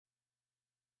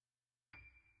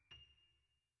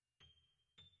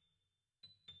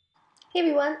Hey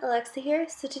everyone, Alexa here.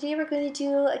 So today we're going to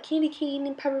do a candy cane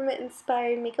and peppermint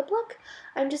inspired makeup look.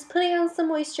 I'm just putting on some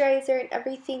moisturizer, and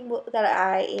everything that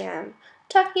I am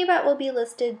talking about will be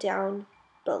listed down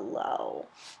below.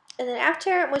 And then after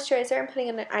moisturizer, I'm putting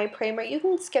in an eye primer. You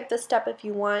can skip this step if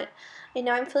you want. And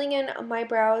now I'm filling in my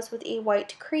brows with a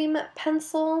white cream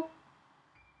pencil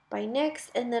by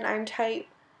NYX, and then I'm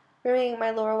rimming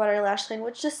my lower water lash line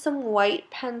with just some white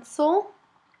pencil.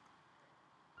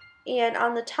 And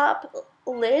on the top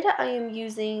lid, I am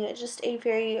using just a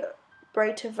very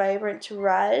bright, vibrant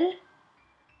red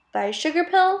by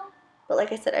Sugarpill. But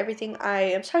like I said, everything I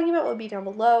am talking about will be down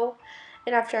below.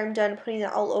 And after I'm done putting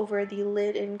it all over the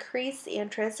lid and crease and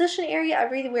transition area,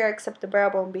 everywhere except the brow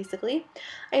bone basically,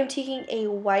 I am taking a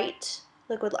white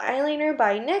liquid eyeliner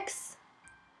by NYX.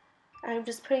 I'm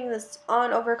just putting this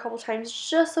on over a couple times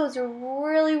just so it's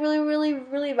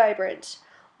really vibrant.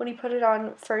 When you put it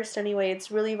on first anyway, it's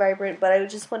really vibrant, but I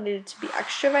just wanted it to be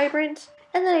extra vibrant.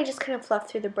 And then I just kind of fluff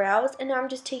through the brows, and now I'm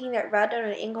just taking that red on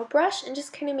an angle brush and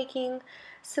just kind of making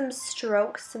some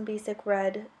strokes, some basic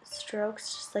red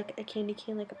strokes, just like a candy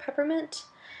cane, like a peppermint.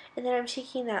 And then I'm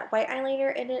taking that white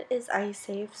eyeliner, and it is eye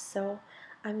safe, so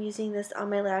I'm using this on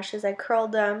my lashes. I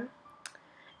curled them,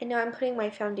 and now I'm putting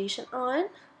my foundation on,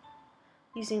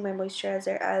 using my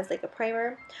moisturizer as like a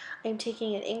primer. I'm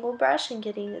taking an angle brush and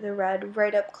getting the red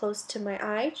right up close to my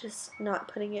eye, just not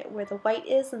putting it where the white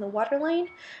is in the waterline.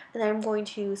 And then I'm going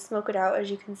to smoke it out, as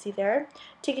you can see there.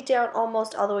 Take it down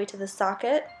almost all the way to the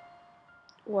socket.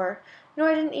 Or, no,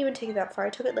 I didn't even take it that far. I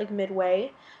took it like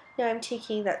midway. Now I'm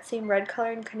taking that same red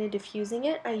color and kind of diffusing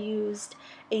it. I used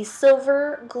a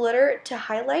silver glitter to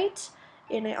highlight,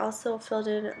 and I also filled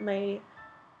in the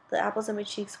apples on my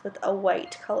cheeks with a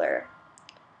white color.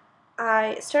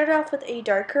 I started off with a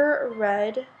darker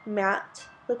red matte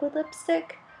liquid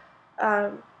lipstick,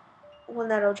 one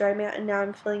that'll dry matte, and now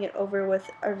I'm filling it over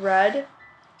with a red.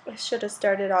 I should have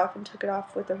started off and took it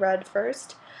off with the red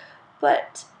first,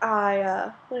 but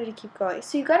I wanted to keep going.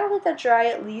 So you gotta let that dry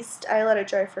at least. I let it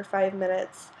dry for 5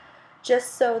 minutes,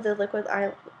 just so the liquid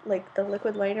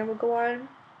liner will go on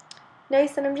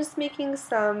nice. And I'm just making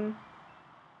some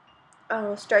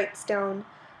stripes down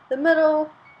the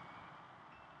middle,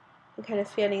 and kind of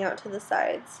fanning out to the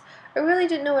sides. I really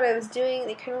didn't know what I was doing.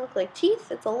 They kind of look like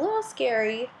teeth. It's a little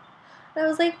scary. And I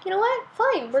was like, you know what?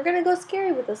 Fine, we're gonna go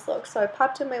scary with this look. So I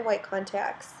popped in my white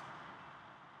contacts.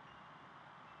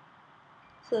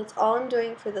 So that's all I'm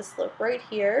doing for this look right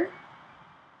here.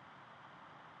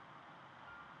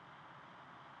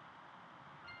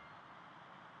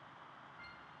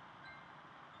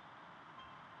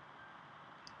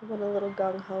 I went a little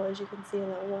gung-ho, as you can see on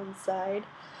that one side.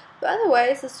 But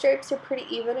otherwise, the stripes are pretty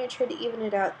even. I tried to even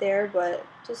it out there, but it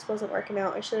just wasn't working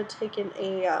out. I should have taken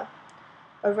a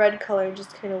red color and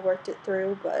just kind of worked it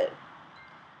through,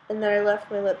 and then I left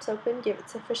my lips open, gave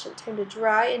it sufficient time to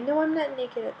dry. And no, I'm not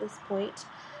naked at this point.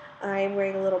 I'm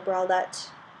wearing a little bralette.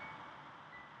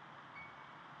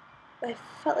 I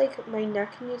felt like my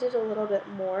neck needed a little bit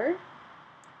more.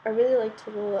 I really liked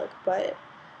the look, but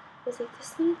I was like,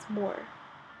 this needs more.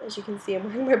 As you can see, I'm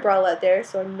wearing my bralette there,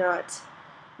 so I'm not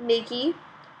naked.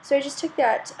 So I just took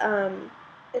that,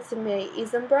 it's a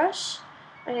Maybelline brush,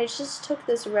 and I just took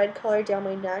this red color down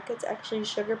my neck. It's actually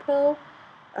Sugarpill.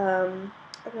 I'm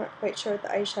not quite sure what the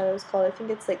eyeshadow is called. I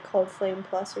think it's like called Flame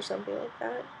Plus or something like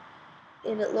that.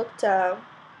 And it looked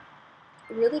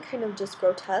really kind of just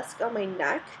grotesque on my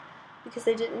neck because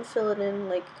I didn't fill it in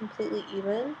like completely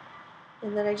even.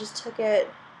 And then I just took it.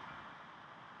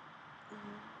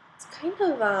 It's kind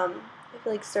of I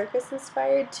feel like circus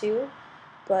inspired too,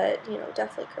 but you know,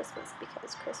 definitely Christmas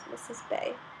because Christmas is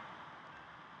bae.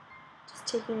 Just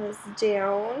taking this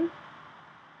down,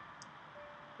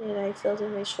 and I filled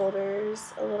in my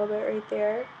shoulders a little bit right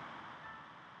there.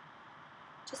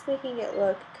 Just making it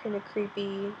look kind of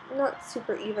creepy, not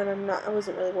super even. I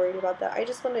wasn't really worried about that. I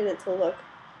just wanted it to look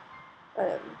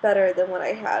better than what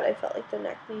I had. I felt like the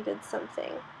neck needed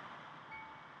something.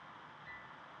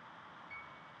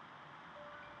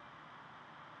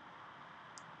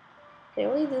 I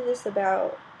only did this in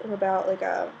about like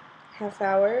a half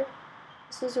hour.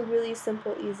 This was a really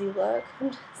simple, easy look.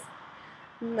 I'm just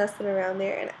messing around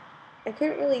there, and I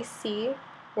couldn't really see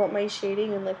what my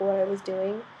shading and like what I was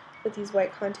doing with these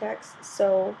white contacts.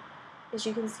 So as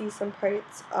you can see, some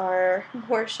parts are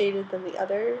more shaded than the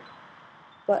other,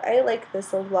 but I like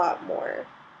this a lot more.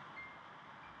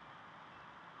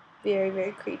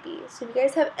 Very creepy. So if you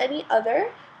guys have any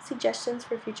other suggestions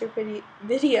for future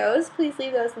videos, please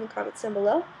leave those in the comments down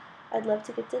below. I'd love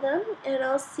to get to them, and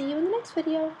I'll see you in the next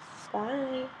video.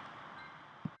 Bye!